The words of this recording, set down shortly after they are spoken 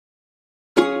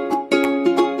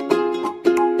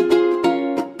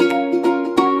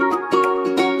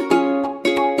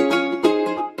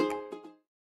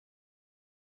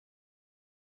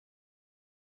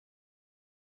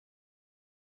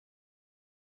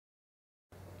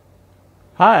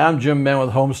Hi, I'm Jim Mann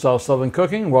with Homestyle Southern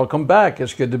Cooking. Welcome back.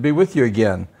 It's good to be with you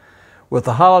again. With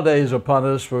the holidays upon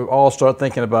us, we all start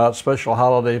thinking about special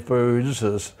holiday foods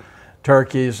as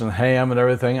turkeys and ham and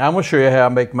everything. I'm going to show you how I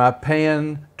make my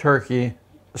pan turkey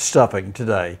stuffing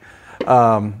today.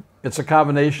 It's a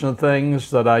combination of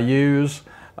things that I use.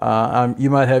 You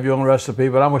might have your own recipe,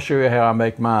 but I'm going to show you how I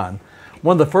make mine.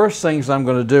 One of the first things I'm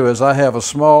going to do is I have a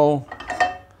small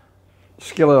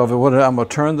skillet of it. I'm going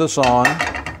to turn this on.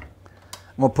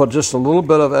 I'm going to put just a little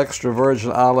bit of extra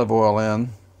virgin olive oil in.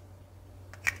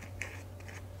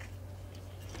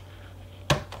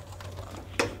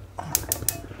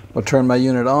 I'll turn my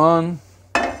unit on.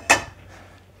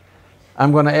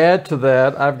 I'm going to add to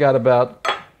that, I've got about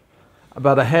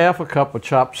a half a cup of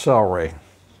chopped celery.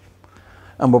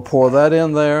 I'm going to pour that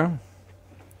in there.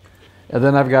 And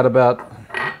then I've got about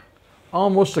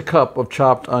almost a cup of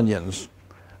chopped onions.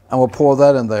 I'm going to pour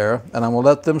that in there, and I'm going to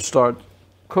let them start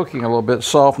cooking a little bit,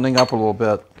 softening up a little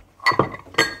bit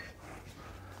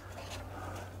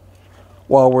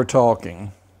while we're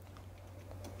talking.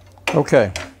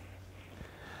 Okay,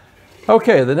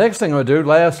 the next thing I'm going to do,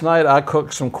 last night I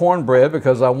cooked some cornbread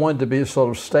because I wanted to be sort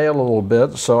of stale a little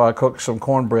bit, so I cooked some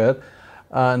cornbread.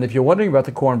 And if you're wondering about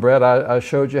the cornbread, I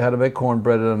showed you how to make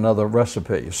cornbread in another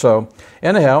recipe. So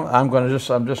anyhow, I'm just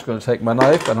going to take my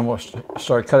knife and I'm going to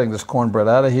start cutting this cornbread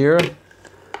out of here.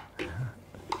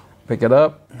 Pick it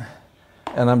up,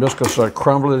 and I'm just going to start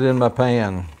crumbling it in my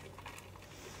pan.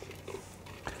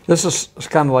 This is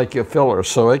kind of like your filler,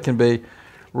 so it can be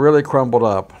really crumbled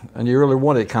up, and you really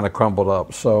want it kind of crumbled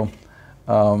up. So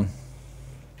I'm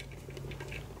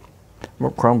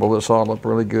going to crumble this all up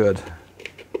really good.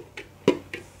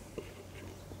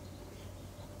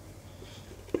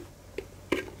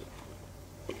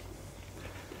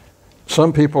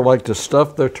 Some people like to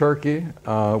stuff their turkey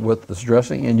with this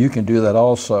dressing, and you can do that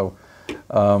also.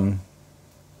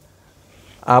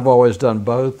 I've always done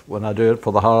both. When I do it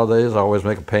for the holidays, I always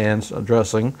make a pan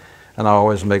dressing, and I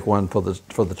always make one for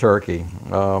the turkey.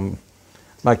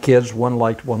 My kids, one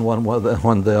liked one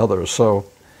the other. So,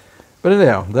 but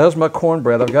anyhow, there's my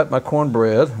cornbread. I've got my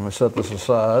cornbread. Let me set this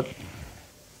aside.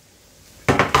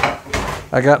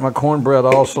 I got my cornbread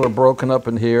all sort of broken up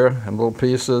in here in little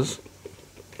pieces.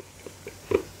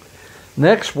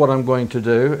 Next, what I'm going to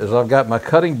do is I've got my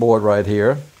cutting board right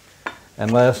here, and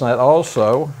last night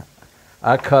also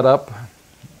I toasted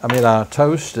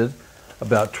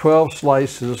about 12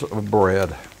 slices of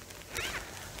bread.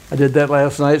 I did that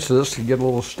last night so this could get a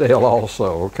little stale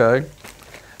also, okay?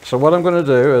 So what I'm going to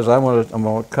do is I'm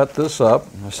going to cut this up.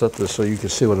 I'll set this so you can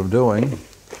see what I'm doing.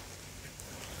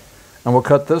 And we'll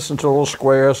cut this into little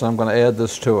squares, and I'm going to add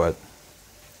this to it.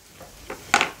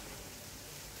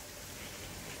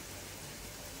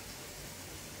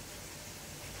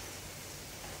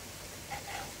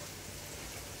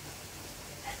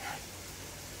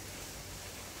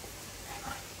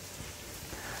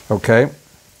 Okay,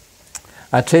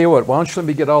 I tell you what, why don't you let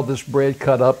me get all this bread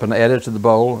cut up and add it to the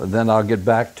bowl, and then I'll get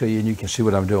back to you and you can see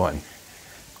what I'm doing.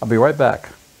 I'll be right back.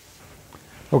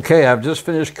 Okay, I've just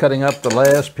finished cutting up the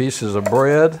last pieces of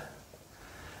bread,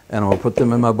 and I'll put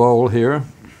them in my bowl here.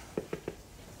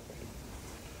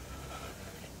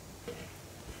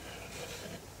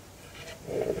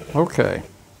 Okay,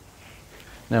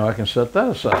 now I can set that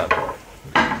aside.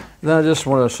 Then I just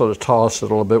want to sort of toss it a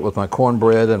little bit with my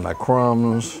cornbread and my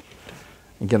crumbs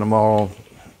and get them all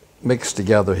mixed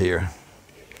together here.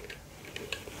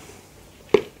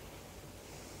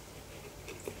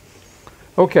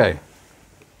 Okay.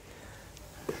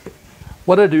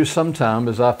 What I do sometimes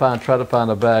is I try to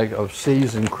find a bag of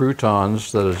seasoned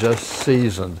croutons that are just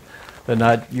seasoned. They're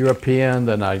not European,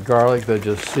 they're not garlic, they're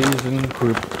just seasoned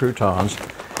croutons.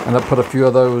 And I put a few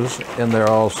of those in there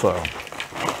also.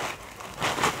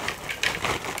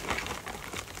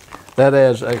 That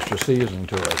adds extra seasoning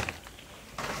to it.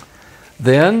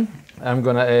 Then I'm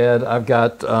going to add, I've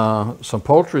got some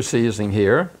poultry seasoning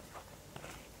here.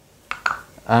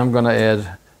 I'm going to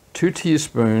add 2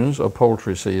 teaspoons of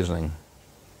poultry seasoning.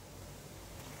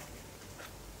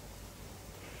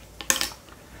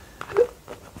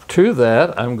 To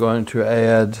that, I'm going to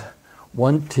add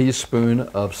 1 teaspoon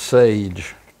of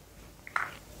sage.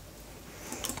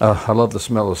 I love the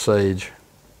smell of sage.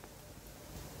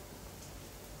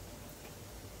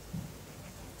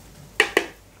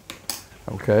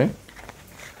 Okay.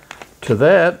 To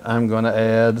that, I'm going to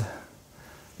add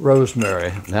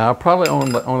rosemary. Now, I'll probably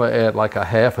only add like a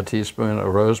half a teaspoon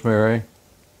of rosemary.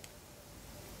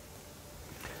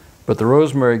 But the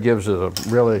rosemary gives it a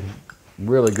really,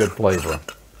 really good flavor.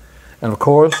 And of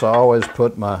course, I always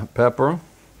put my pepper.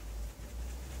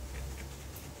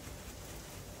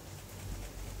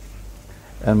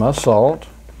 and my salt.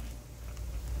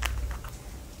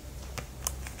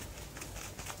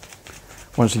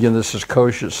 Once again, this is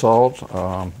kosher salt,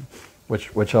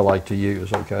 which I like to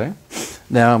use, okay?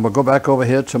 Now, I'm going to go back over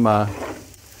here to my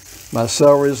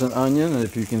celeries and onion, and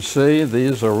if you can see,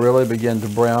 these are really begin to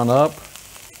brown up.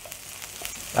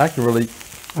 I can really,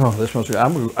 oh, this one's good.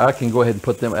 I can go ahead and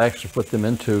put them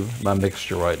into my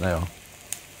mixture right now.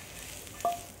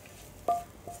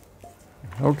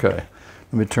 Okay,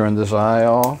 let me turn this eye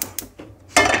off.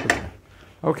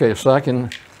 Okay, so I can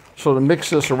sort of mix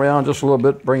this around just a little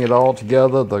bit, bring it all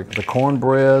together, the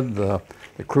cornbread, the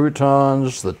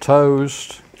croutons, the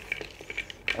toast.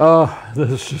 Oh,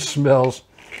 this just smells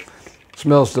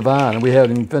divine, and we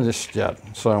haven't even finished yet.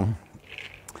 So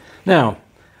now,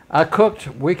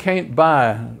 we can't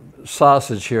buy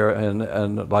sausage here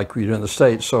and like we do in the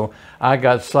States, so I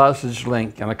got sausage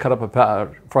link, and I cut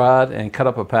up fried and cut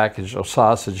up a package of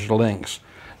sausage links.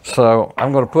 So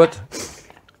I'm going to put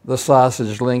the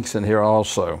sausage links in here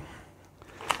also.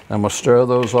 I'm going to stir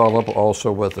those all up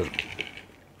also with it.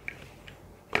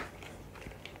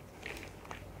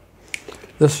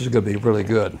 This is going to be really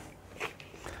good.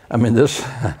 I mean, this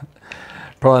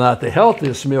probably not the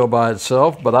healthiest meal by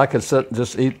itself, but I could sit and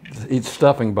just eat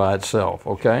stuffing by itself,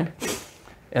 okay?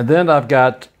 And then I've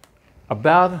got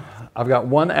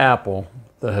one apple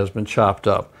that has been chopped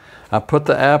up. I put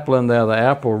the apple in there. The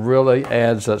apple really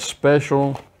adds that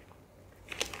special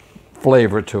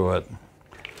flavor to it.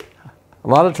 A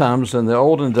lot of times in the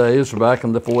olden days, back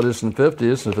in the 40s and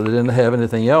 50s, if they didn't have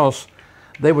anything else,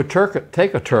 they would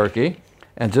take a turkey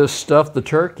and just stuff the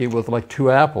turkey with like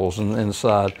 2 apples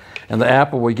inside. And the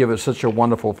apple would give it such a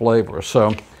wonderful flavor.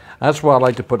 So that's why I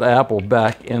like to put apple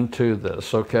back into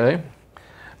this, okay?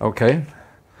 Okay.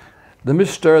 Let me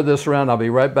stir this around. I'll be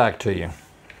right back to you.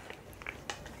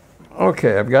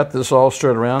 Okay, I've got this all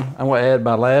stirred around. I'm going to add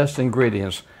my last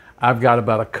ingredients. I've got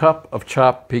about a cup of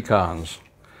chopped pecans.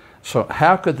 So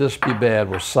how could this be bad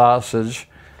with sausage,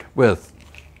 with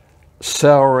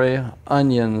celery,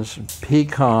 onions,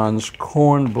 pecans,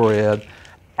 cornbread,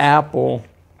 apple.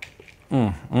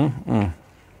 And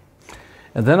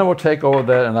then I will take over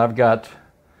that, and I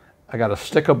got a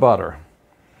stick of butter.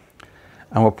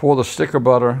 I'm going to pour the stick of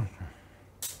butter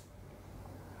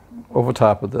over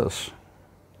top of this.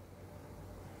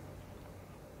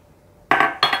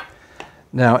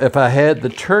 Now, if I had the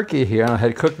turkey here, and I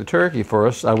had cooked the turkey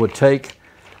first, I would take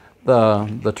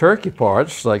the turkey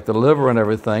parts, like the liver and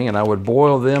everything, and I would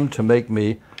boil them to make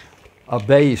me a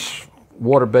base,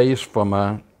 water base for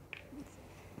my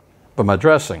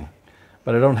dressing.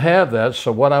 But I don't have that,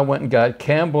 so what I went and got,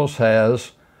 Campbell's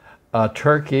has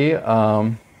turkey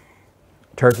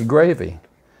gravy.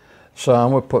 So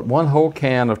I'm going to put 1 whole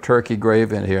can of turkey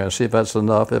gravy in here and see if that's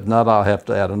enough. If not, I'll have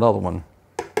to add another one.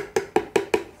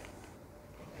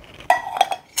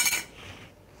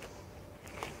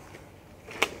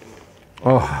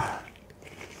 Oh,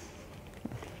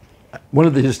 one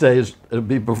of these days, it'll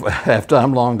be after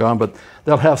I'm long gone, but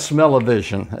they'll have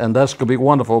smell-o-vision, and that's going to be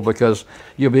wonderful because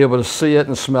you'll be able to see it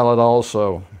and smell it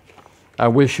also. I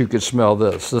wish you could smell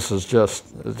this. This is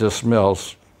it just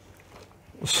smells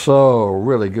so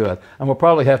really good. I'm going to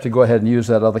probably have to go ahead and use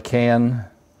that other can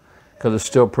because it's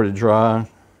still pretty dry.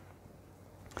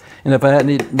 And if I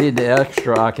need the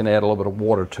extra, I can add a little bit of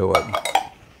water to it.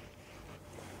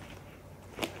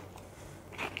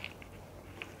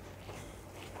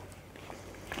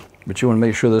 But you want to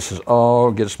make sure this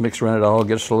gets mixed around, it all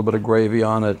gets a little bit of gravy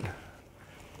on it.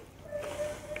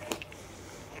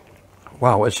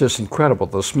 Wow, it's just incredible.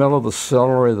 The smell of the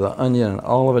celery, the onion, and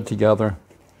all of it together.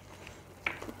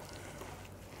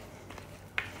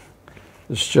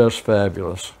 It's just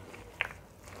fabulous.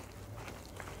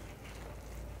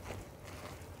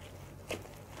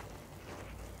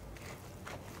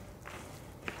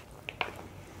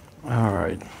 All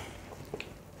right.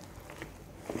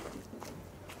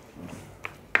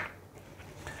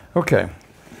 Okay,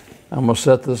 I'm going to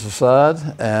set this aside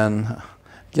and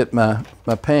get my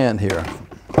pan here.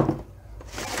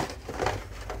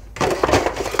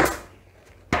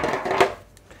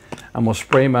 I'm going to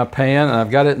spray my pan, and I've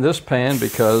got it in this pan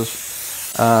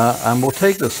because I'm going to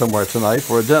take this somewhere tonight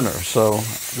for a dinner. So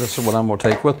this is what I'm going to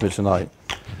take with me tonight.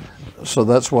 So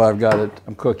that's why I've got it,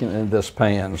 I'm cooking in this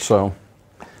pan. So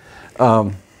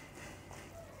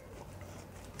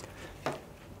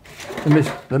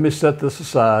let me set this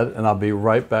aside, and I'll be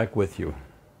right back with you.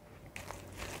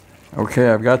 Okay,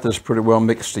 I've got this pretty well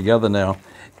mixed together now.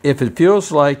 If it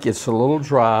feels like it's a little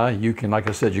dry, you can, like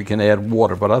I said, you can add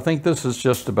water, but I think this is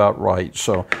just about right.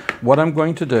 So what I'm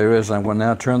going to do is I'm going to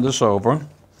now turn this over,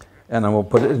 and I'm going to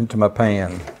put it into my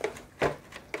pan.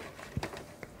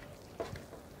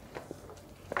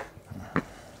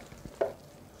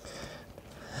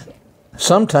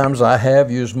 Sometimes I have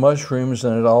used mushrooms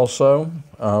in it also,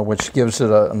 which gives it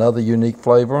another unique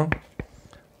flavor.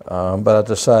 But I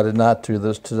decided not to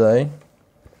this today.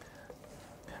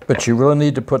 But you really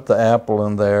need to put the apple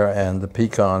in there and the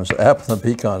pecans. The apple and the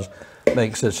pecans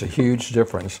makes such a huge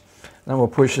difference. And I'm going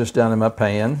to push this down in my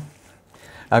pan.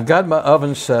 I've got my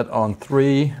oven set on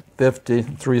 350,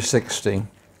 360.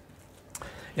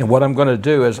 And what I'm going to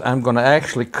do is I'm going to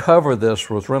actually cover this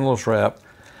with Reynolds wrap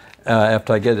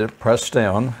after I get it pressed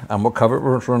down. I'm going to cover it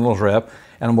with Reynolds wrap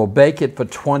and I'm going to bake it for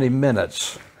 20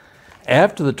 minutes.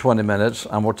 After the 20 minutes,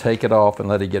 I'm going to take it off and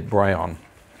let it get brown.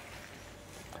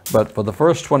 But for the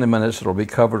first 20 minutes, it'll be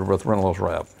covered with Reynolds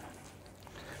wrap.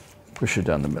 Push it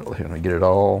down the middle here and get it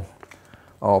all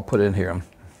put in here.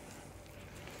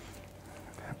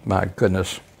 My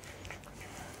goodness.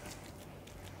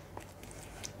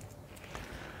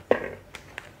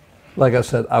 Like I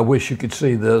said, I wish you could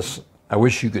see this. I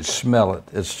wish you could smell it.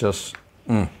 It's just,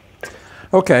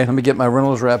 Okay, let me get my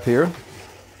Reynolds wrap here.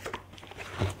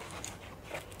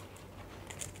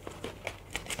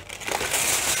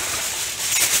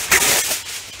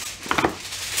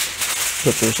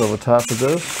 Put this over top of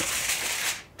this.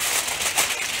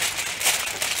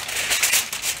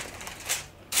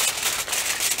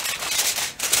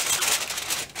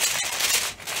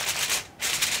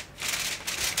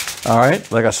 All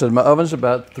right, like I said, my oven's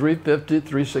about 350,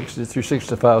 360,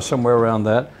 365, somewhere around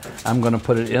that. I'm going to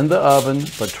put it in the oven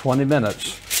for 20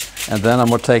 minutes. And then I'm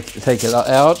going to take it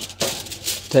out,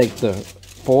 take the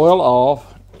foil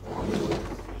off,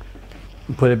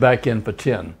 and put it back in for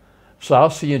 10. So I'll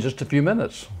see you in just a few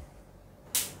minutes.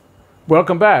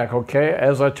 Welcome back, okay?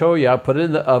 As I told you, I put it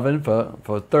in the oven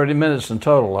for 30 minutes in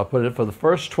total. I put it for the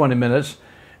first 20 minutes,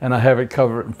 and I have it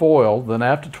covered in foil. Then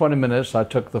after 20 minutes, I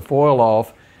took the foil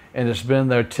off, and it's been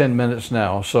there 10 minutes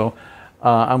now. So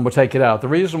I'm going to take it out. The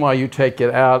reason why you take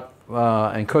it out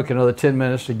and cook another 10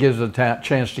 minutes, it gives it a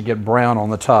chance to get brown on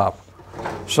the top.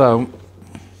 So,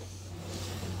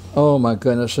 oh my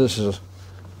goodness, this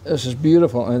is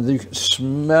beautiful, and you can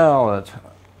smell it.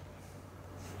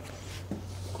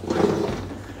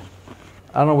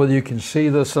 I don't know whether you can see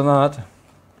this or not,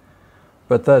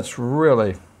 but that's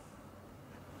really,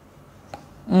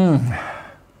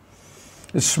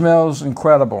 It smells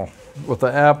incredible with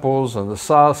the apples and the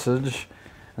sausage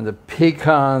and the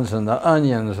pecans and the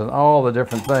onions and all the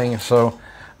different things. So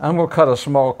I'm going to cut a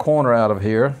small corner out of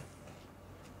here,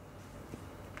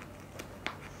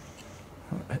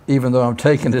 even though I'm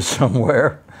taking it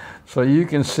somewhere, so you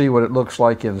can see what it looks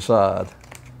like inside.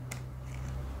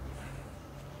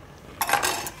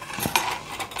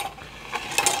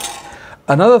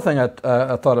 Another thing I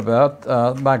thought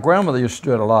about, my grandmother used to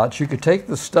do it a lot. You could take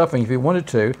the stuffing, if you wanted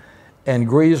to, and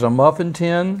grease a muffin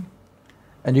tin,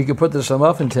 and you could put this in a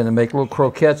muffin tin and make little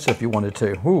croquettes if you wanted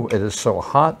to. Ooh, it is so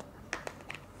hot.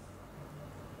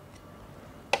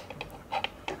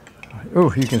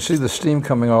 Ooh, you can see the steam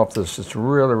coming off this. It's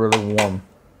really, really warm.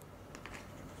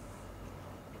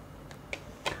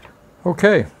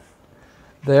 Okay,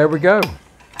 there we go.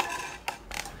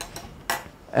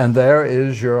 And there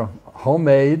is your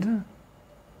homemade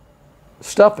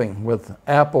stuffing with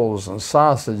apples and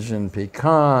sausage and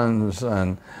pecans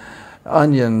and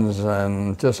onions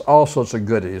and just all sorts of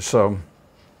goodies. So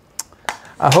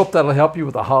I hope that'll help you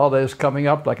with the holidays coming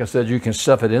up. Like I said, you can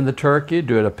stuff it in the turkey,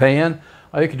 do it in a pan,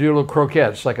 or you can do little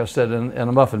croquettes, like I said, in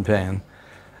a muffin pan.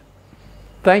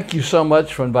 Thank you so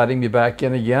much for inviting me back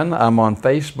in again. I'm on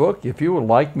Facebook. If you would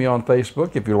like me on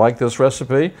Facebook, if you like this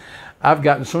recipe, I've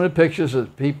gotten so many pictures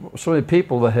of people, so many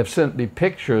people that have sent me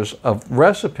pictures of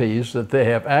recipes that they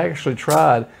have actually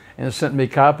tried and sent me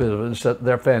copies of it and said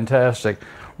they're fantastic.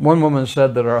 One woman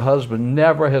said that her husband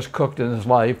never has cooked in his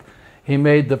life. He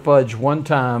made the fudge one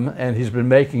time and he's been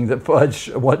making the fudge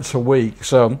once a week.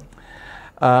 So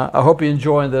I hope you're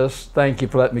enjoying this. Thank you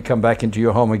for letting me come back into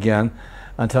your home again.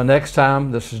 Until next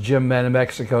time, this is Jim Mann in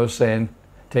Mexico saying,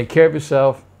 take care of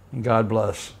yourself and God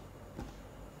bless.